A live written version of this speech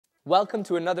Welcome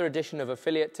to another edition of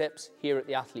Affiliate Tips here at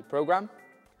the Athlete Program.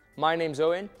 My name's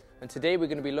Owen, and today we're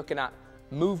going to be looking at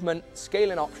movement,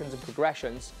 scaling options and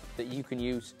progressions that you can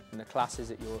use in the classes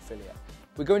at your affiliate.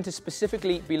 We're going to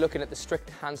specifically be looking at the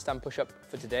strict handstand push-up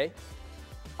for today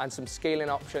and some scaling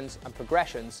options and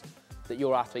progressions that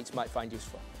your athletes might find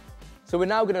useful. So we're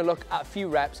now going to look at a few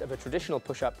reps of a traditional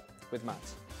push-up with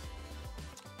Mads.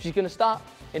 She's going to start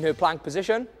in her plank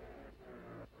position.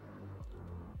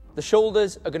 The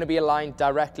shoulders are going to be aligned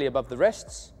directly above the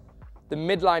wrists. The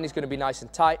midline is going to be nice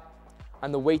and tight,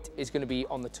 and the weight is going to be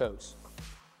on the toes.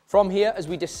 From here, as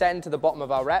we descend to the bottom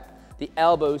of our rep, the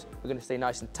elbows are going to stay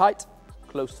nice and tight,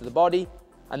 close to the body,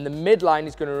 and the midline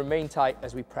is going to remain tight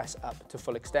as we press up to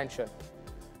full extension.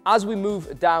 As we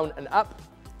move down and up,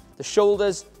 the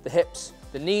shoulders, the hips,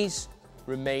 the knees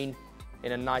remain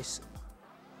in a nice,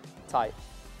 tight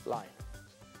line.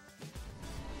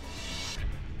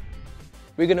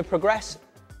 We're going to progress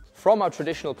from our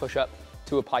traditional push-up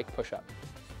to a pike push-up.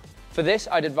 For this,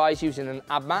 I'd advise using an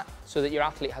ab mat so that your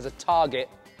athlete has a target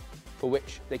for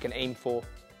which they can aim for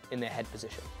in their head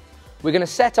position. We're going to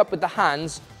set up with the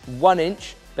hands 1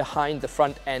 inch behind the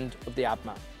front end of the ab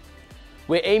mat.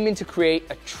 We're aiming to create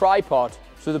a tripod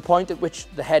to the point at which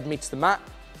the head meets the mat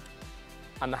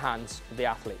and the hands of the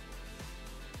athlete.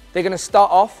 They're going to start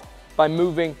off by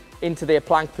moving into their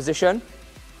plank position.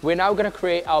 We're now going to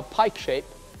create our pike shape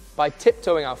by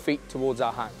tiptoeing our feet towards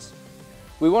our hands.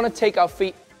 We want to take our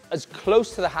feet as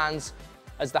close to the hands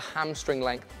as the hamstring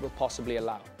length will possibly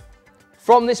allow.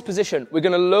 From this position, we're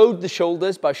going to load the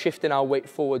shoulders by shifting our weight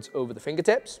forwards over the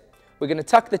fingertips. We're going to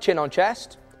tuck the chin on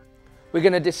chest. We're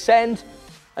going to descend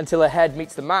until the head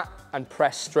meets the mat and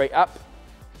press straight up,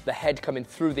 the head coming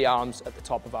through the arms at the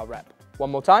top of our rep.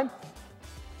 One more time.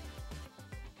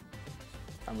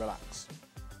 And relax.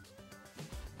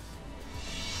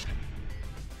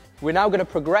 We're now going to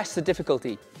progress the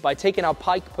difficulty by taking our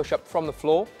pike push-up from the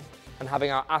floor and having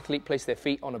our athlete place their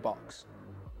feet on a box.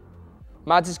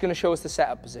 Mads is going to show us the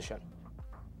setup position.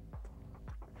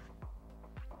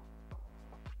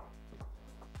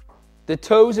 The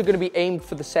toes are going to be aimed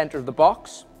for the center of the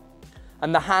box,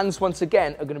 and the hands once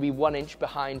again are going to be 1 inch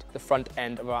behind the front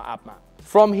end of our ab mat.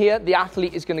 From here, the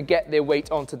athlete is going to get their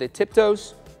weight onto their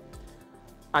tiptoes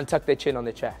and tuck their chin on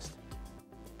their chest.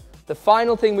 The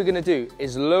final thing we're going to do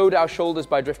is load our shoulders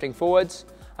by drifting forwards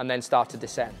and then start to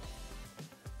descend.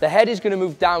 The head is going to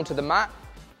move down to the mat,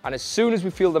 and as soon as we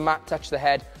feel the mat touch the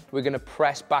head, we're going to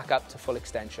press back up to full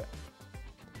extension.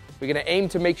 We're going to aim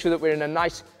to make sure that we're in a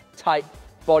nice, tight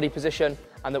body position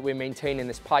and that we're maintaining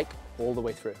this pike all the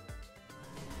way through.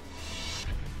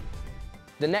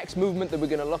 The next movement that we're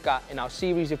going to look at in our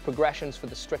series of progressions for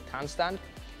the strict handstand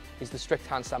is the strict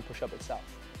handstand push-up itself.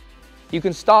 You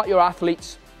can start your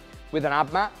athletes with an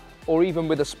ab mat or even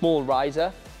with a small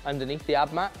riser underneath the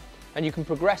ab mat, and you can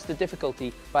progress the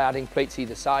difficulty by adding plates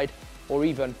either side or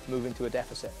even moving to a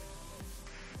deficit.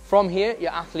 From here,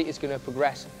 your athlete is going to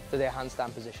progress to their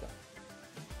handstand position.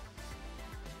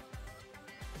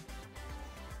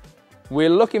 We're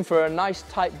looking for a nice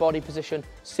tight body position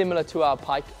similar to our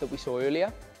pike that we saw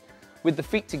earlier, with the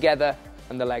feet together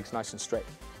and the legs nice and straight.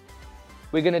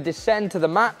 We're going to descend to the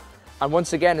mat, and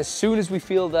once again, as soon as we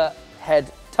feel the head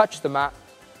touch the mat,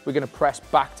 we're going to press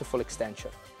back to full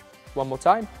extension. One more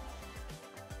time,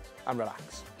 and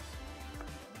relax.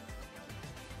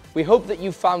 We hope that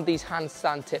you found these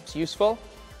handstand tips useful.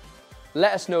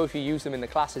 Let us know if you use them in the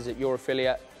classes at your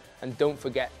affiliate, and don't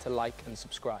forget to like and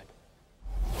subscribe.